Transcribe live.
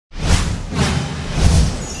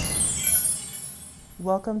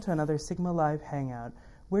Welcome to another Sigmalive Hangout.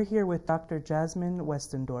 We're here with Dr. Jasmine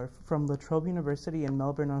Westendorf from La Trobe University in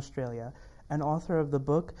Melbourne, Australia, and author of the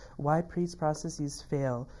book Why Peace Processes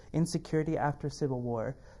Fail, Insecurity After Civil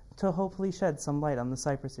War, to hopefully shed some light on the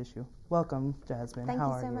Cyprus issue. Welcome, Jasmine. Thank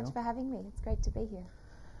you so much for having me. It's great to be here.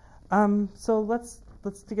 So let's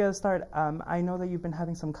to get a start. I know that you've been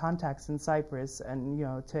having some contacts in Cyprus, and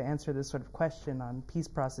to answer this sort of question on peace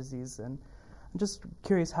processes, and I'm just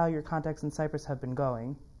curious how your contacts in Cyprus have been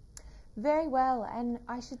going. Very well, and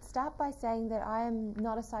I should start by saying that I am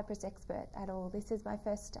not a Cyprus expert at all. This is my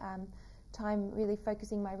first time really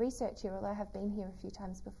focusing my research here, although I have been here a few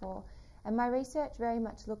times before. And my research very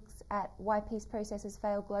much looks at why peace processes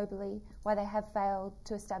fail globally, why they have failed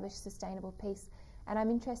to establish sustainable peace. And I'm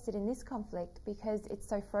interested in this conflict because it's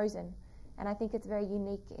so frozen. And I think it's very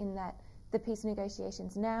unique in that the peace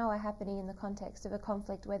negotiations now are happening in the context of a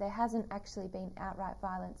conflict where there hasn't actually been outright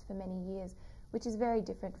violence for many years, which is very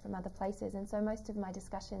different from other places. And so most of my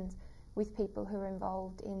discussions with people who are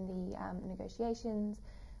involved in the negotiations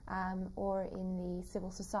or in the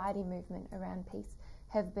civil society movement around peace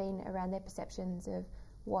have been around their perceptions of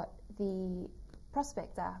what the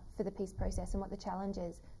prospects are for the peace process and what the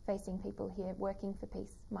challenges facing people here working for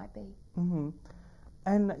peace might be. Mm-hmm.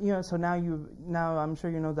 And so now I'm sure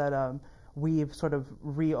you know that we've sort of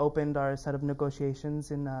reopened our set of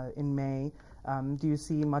negotiations in May. Do you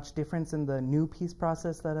see much difference in the new peace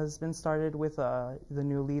process that has been started with the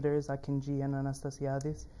new leaders, Akinci and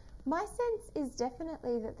Anastasiadis? My sense is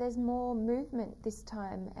definitely that there's more movement this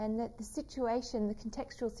time, and that the situation, the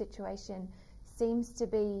contextual situation, seems to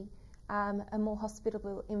be a more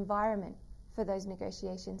hospitable environment for those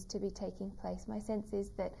negotiations to be taking place. My sense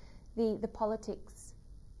is that the politics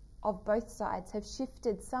of both sides have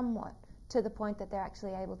shifted somewhat to the point that they're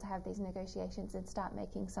actually able to have these negotiations and start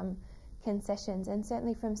making some concessions. And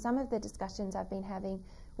certainly from some of the discussions I've been having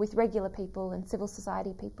with regular people and civil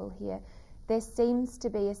society people here, there seems to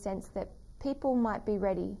be a sense that people might be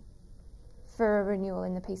ready for a renewal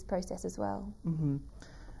in the peace process as well. Mm-hmm.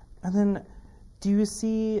 And then, do you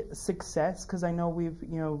see success? Because I know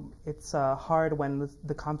it's hard when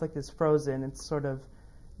the conflict is frozen. It's sort of,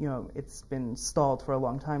 it's been stalled for a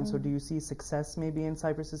long time. So do you see success maybe in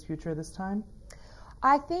Cyprus's future this time?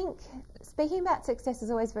 I think speaking about success is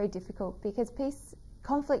always very difficult because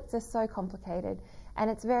conflicts are so complicated, and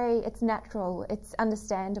it's natural, it's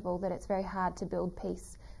understandable that it's very hard to build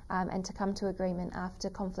peace and to come to agreement after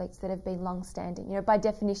conflicts that have been long-standing. By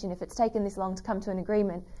definition, if it's taken this long to come to an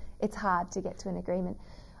agreement, it's hard to get to an agreement.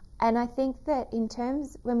 And I think that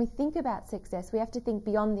when we think about success, we have to think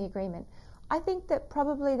beyond the agreement. I think that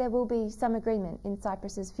probably there will be some agreement in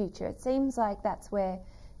Cyprus's future. It seems like that's where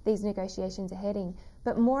these negotiations are heading.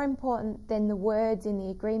 But more important than the words in the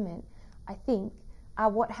agreement, I think, are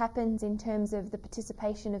what happens in terms of the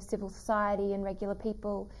participation of civil society and regular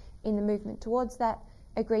people in the movement towards that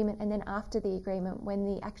agreement, and then after the agreement, when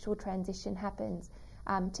the actual transition happens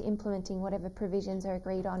to implementing whatever provisions are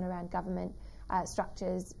agreed on around government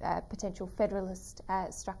structures, potential federalist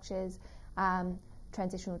structures,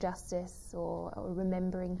 transitional justice or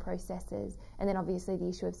remembering processes, and then obviously the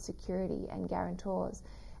issue of security and guarantors.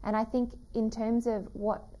 And I think in terms of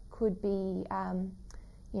what could be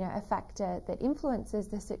a factor that influences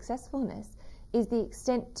the successfulness is the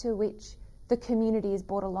extent to which the community is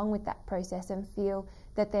brought along with that process and feel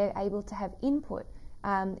that they're able to have input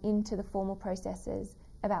into the formal processes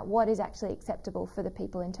about what is actually acceptable for the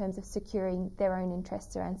people in terms of securing their own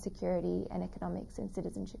interests around security and economics and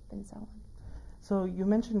citizenship and so on. So you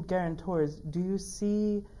mentioned guarantors. Do you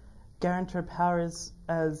see guarantor powers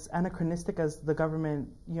as anachronistic as the government,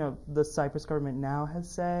 the Cyprus government now has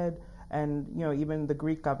said, and even the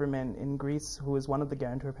Greek government in Greece, who is one of the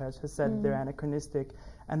guarantor powers, has said they're anachronistic,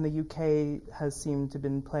 and the UK has seemed to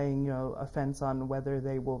been playing a fence on whether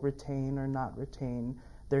they will retain or not retain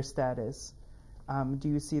their status. Do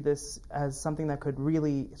you see this as something that could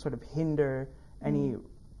really sort of hinder any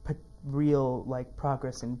real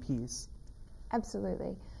progress in peace?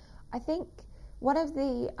 Absolutely. I think one of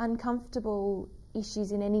the uncomfortable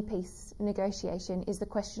issues in any peace negotiation is the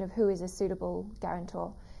question of who is a suitable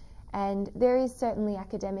guarantor. And there is certainly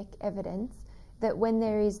academic evidence that when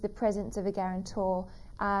there is the presence of a guarantor,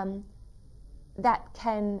 that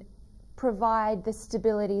can provide the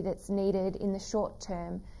stability that's needed in the short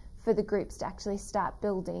term for the groups to actually start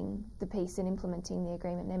building the peace and implementing the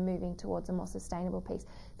agreement and then moving towards a more sustainable peace.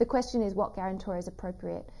 The question is what guarantor is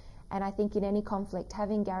appropriate. And I think in any conflict,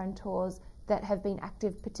 having guarantors that have been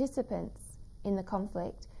active participants in the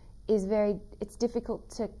conflict it's difficult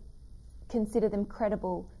to consider them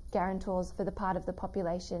credible guarantors for the part of the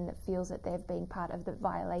population that feels that they've been part of the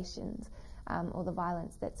violations or the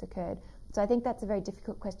violence that's occurred. So I think that's a very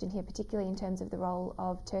difficult question here, particularly in terms of the role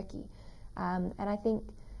of Turkey. And I think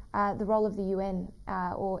the role of the UN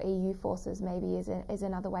or EU forces maybe is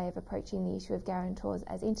another way of approaching the issue of guarantors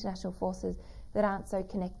as international forces that aren't so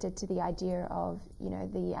connected to the idea of, you know,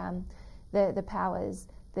 the powers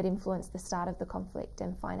that influenced the start of the conflict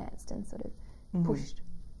and financed and sort of pushed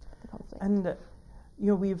the conflict. And you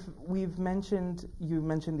know, you mentioned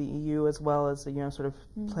the EU as well as, you know, sort of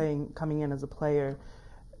coming in as a player,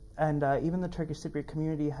 and even the Turkish Cypriot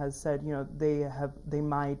community has said, you know, they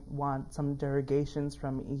might want some derogations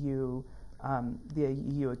from EU, the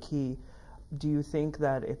EU acquis. Do you think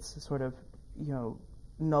that it's sort of, you know,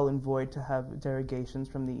 null and void to have derogations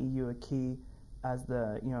from the EU acquis as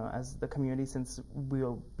the community, since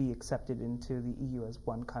we'll be accepted into the EU as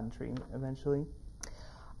one country eventually?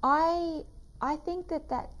 I think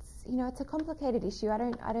that's, you know, it's a complicated issue. I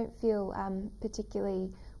don't feel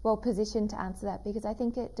particularly well positioned to answer that, because I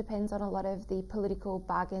think it depends on a lot of the political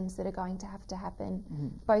bargains that are going to have to happen,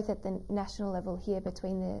 both at the national level here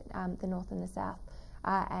between the North and the South,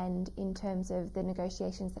 and in terms of the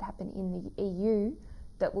negotiations that happen in the EU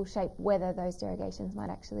that will shape whether those derogations might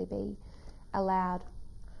actually be allowed.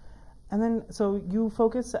 And then, so you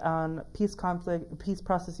focus on peace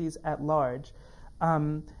processes at large.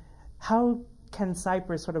 How can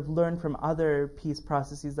Cyprus sort of learn from other peace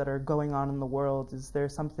processes that are going on in the world? Is there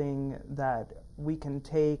something that we can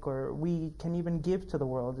take or we can even give to the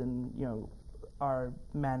world in, you know, our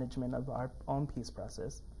management of our own peace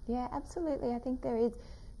process? Yeah, absolutely. I think there is.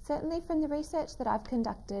 Certainly from the research that I've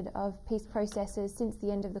conducted of peace processes since the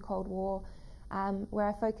end of the Cold War, where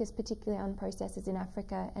I focus particularly on processes in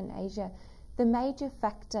Africa and Asia, the major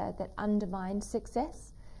factor that undermined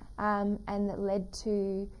success and that led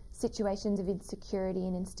to situations of insecurity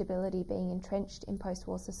and instability being entrenched in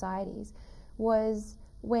post-war societies was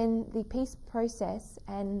when the peace process,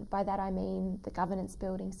 and by that I mean the governance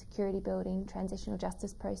building, security building, transitional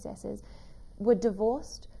justice processes, were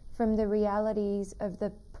divorced from the realities of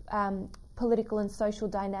the political and social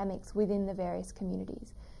dynamics within the various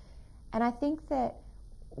communities. And I think that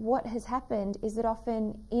what has happened is that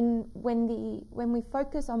often when we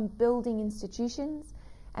focus on building institutions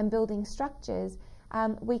and building structures,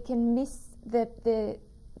 we can miss the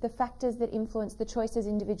factors that influence the choices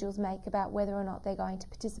individuals make about whether or not they're going to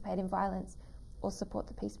participate in violence or support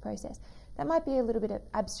the peace process. That might be a little bit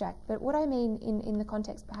abstract, but what I mean in the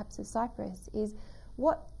context perhaps of Cyprus is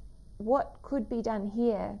what could be done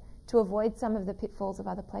here to avoid some of the pitfalls of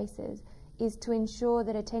other places is to ensure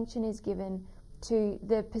that attention is given to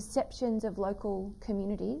the perceptions of local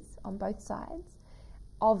communities on both sides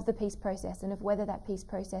of the peace process, and of whether that peace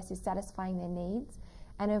process is satisfying their needs,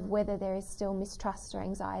 and of whether there is still mistrust or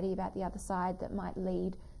anxiety about the other side that might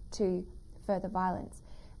lead to further violence.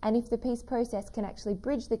 And if the peace process can actually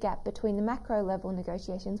bridge the gap between the macro level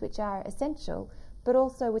negotiations, which are essential, but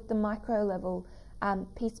also with the micro level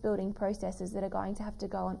peace building processes that are going to have to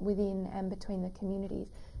go on within and between the communities,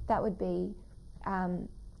 that would be,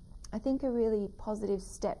 I think, a really positive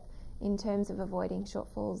step in terms of avoiding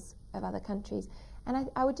shortfalls of other countries. And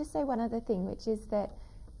I would just say one other thing, which is that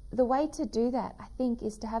the way to do that, I think,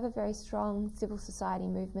 is to have a very strong civil society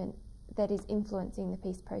movement that is influencing the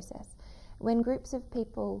peace process. When groups of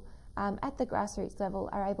people at the grassroots level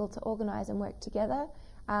are able to organise and work together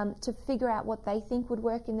to figure out what they think would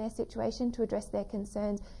work in their situation, to address their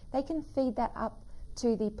concerns, they can feed that up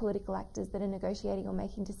to the political actors that are negotiating or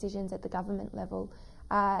making decisions at the government level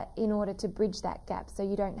in order to bridge that gap, so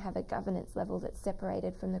you don't have a governance level that's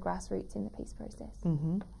separated from the grassroots in the peace process.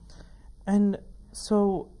 And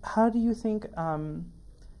so how do you think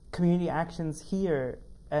community actions here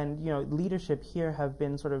and, you know, leadership here have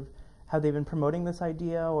they been promoting this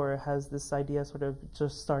idea, or has this idea sort of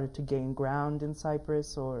just started to gain ground in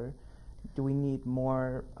Cyprus, or do we need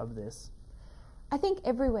more of this? I think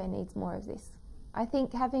everywhere needs more of this. I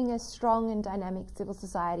think having a strong and dynamic civil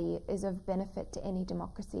society is of benefit to any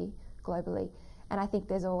democracy globally, and I think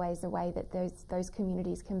there's always a way that those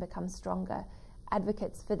communities can become stronger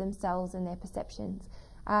advocates for themselves and their perceptions.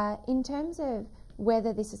 In terms of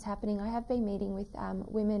whether this is happening, I have been meeting with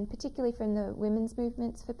women, particularly from the women's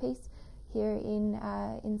movements for peace here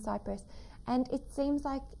in Cyprus, and it seems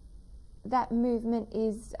like that movement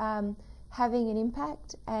is having an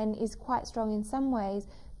impact and is quite strong in some ways,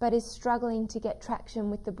 but is struggling to get traction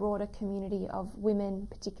with the broader community of women,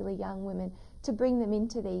 particularly young women, to bring them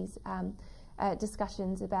into these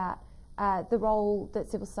discussions about the role that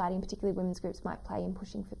civil society, and particularly women's groups, might play in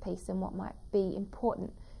pushing for peace, and what might be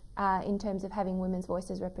important in terms of having women's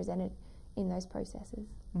voices represented in those processes.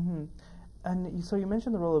 And so you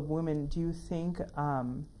mentioned the role of women. Do you think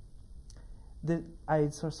I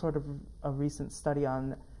saw sort of a recent study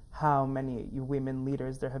on how many women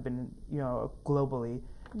leaders there have been, globally.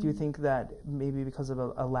 Do you think that maybe because of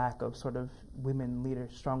a lack of sort of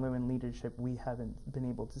strong women leadership, we haven't been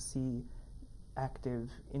able to see active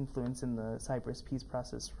influence in the Cyprus peace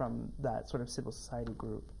process from that sort of civil society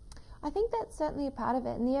group? I think that's certainly a part of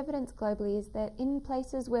it, and the evidence globally is that in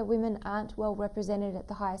places where women aren't well represented at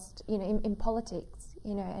the highest, in politics,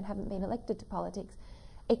 and haven't been elected to politics,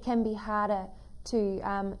 it can be harder to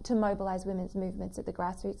mobilise women's movements at the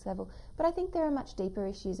grassroots level. But I think there are much deeper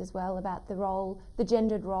issues as well about the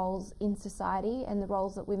gendered roles in society and the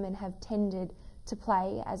roles that women have tended to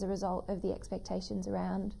play as a result of the expectations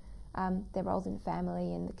around their roles in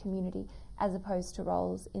family and the community, as opposed to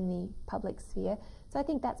roles in the public sphere. So I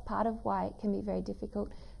think that's part of why it can be very difficult.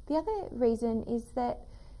 The other reason is that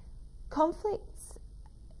conflicts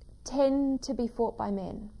tend to be fought by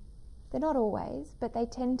men. They're not always, but they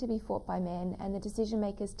tend to be fought by men, and the decision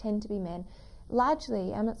makers tend to be men.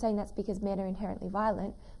 Largely, I'm not saying that's because men are inherently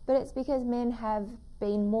violent, but it's because men have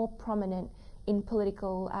been more prominent in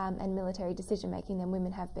political and military decision making than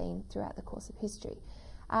women have been throughout the course of history.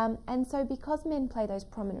 And so because men play those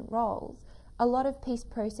prominent roles, a lot of peace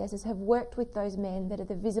processes have worked with those men that are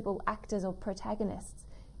the visible actors or protagonists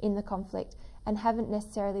in the conflict, and haven't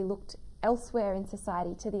necessarily looked elsewhere in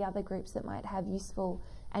society to the other groups that might have useful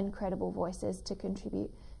and credible voices to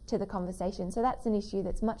contribute to the conversation. So that's an issue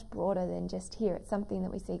that's much broader than just here. It's something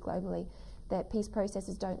that we see globally, that peace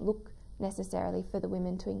processes don't look necessarily for the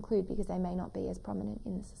women to include because they may not be as prominent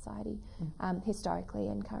in the society historically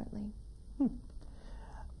and currently.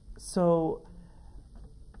 So,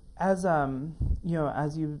 as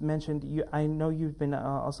as you've mentioned, I know you've been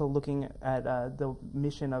also looking at the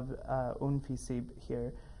mission of UNFICYP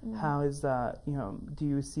here. How is that? Do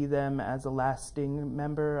you see them as a lasting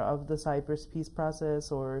member of the Cyprus peace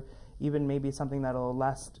process, or even maybe something that'll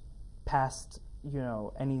last past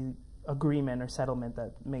any agreement or settlement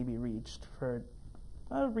that may be reached for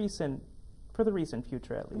the recent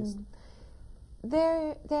future at least?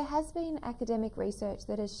 There has been academic research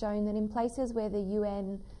that has shown that in places where the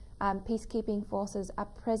UN peacekeeping forces are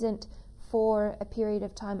present for a period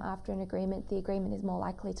of time after an agreement, the agreement is more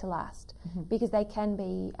likely to last because they can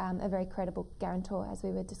be a very credible guarantor, as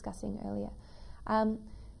we were discussing earlier.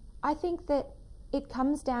 I think that it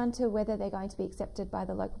comes down to whether they're going to be accepted by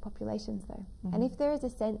the local populations, though. And if there is a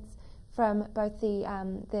sense from both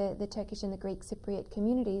the Turkish and the Greek Cypriot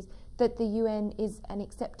communities that the UN is an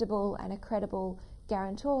acceptable and a credible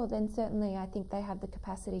guarantor, then certainly I think they have the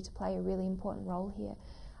capacity to play a really important role here.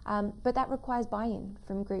 But that requires buy-in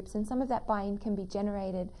from groups, and some of that buy-in can be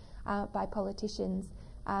generated by politicians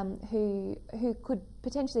who could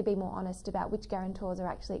potentially be more honest about which guarantors are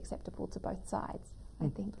actually acceptable to both sides, I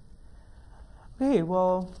think. Okay,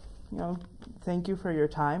 well, thank you for your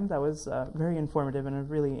time. That was very informative and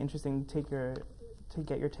really interesting to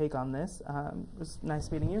get your take on this. It was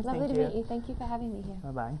nice meeting you. Lovely to meet you. Thank you for having me here.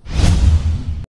 Bye-bye.